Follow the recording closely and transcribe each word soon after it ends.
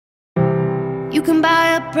You can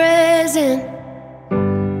buy a present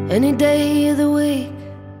any day of the week,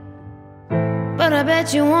 but I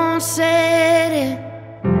bet you won't set it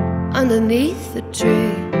underneath the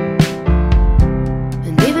tree.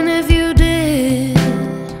 And even if you did,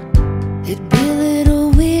 it'd be a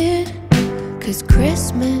little weird, 'cause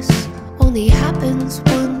Christmas only happens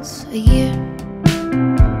once a year.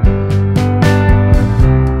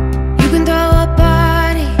 You can throw a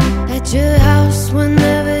party at your house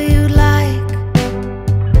whenever you like,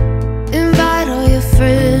 invite all your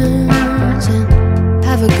friends and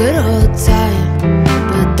have a good old time.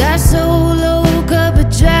 But that solo cup of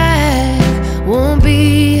Jack won't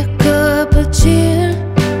be a cup of cheer,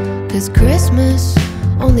 'cause Christmas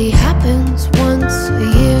only happens once a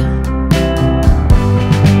year.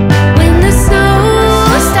 When the snow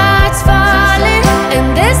starts falling and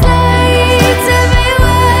there's lights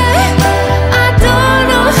everywhere, I don't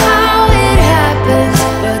know how it happens,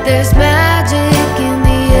 but there's magic in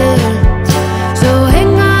the air. So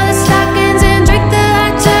hang all the stockings and drink the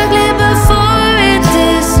hot chocolate before it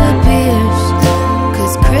disappears,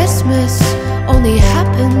 'cause Christmas only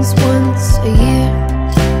happens once a year.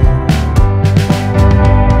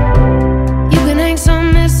 You can hang some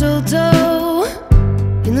mistletoe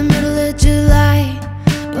in the middle of July,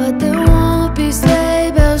 but there won't be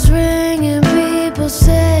sleigh bells ringing, people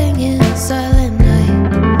singing Silent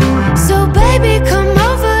Night. So baby, come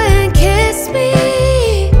over and kiss me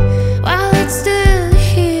while it's still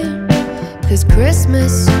here, 'cause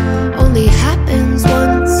Christmas only happens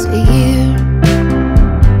once a year.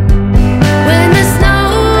 When the snow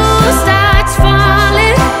starts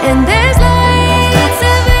falling and there's lights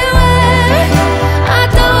everywhere, I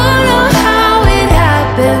don't know how it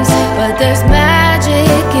happens, but there's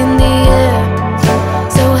magic in the air.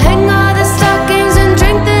 So hang all the stockings and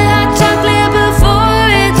drink the hot chocolate before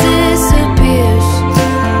it disappears,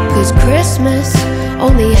 'cause Christmas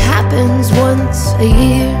only happens once a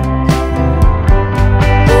year.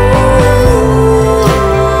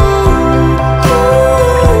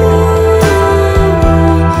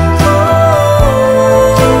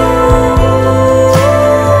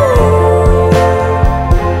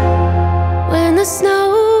 When the snow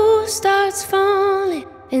starts falling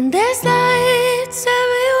and there's lights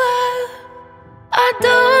everywhere, I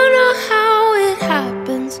don't know how it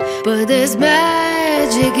happens, but there's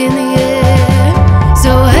magic in the air.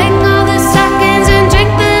 So hang all the stockings and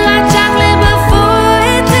drink the hot chocolate before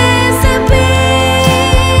it disappears,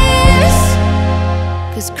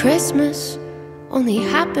 'cause Christmas only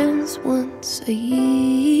happens once a year.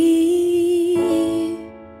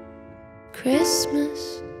 Christmas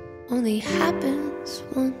only happens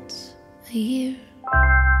once a year.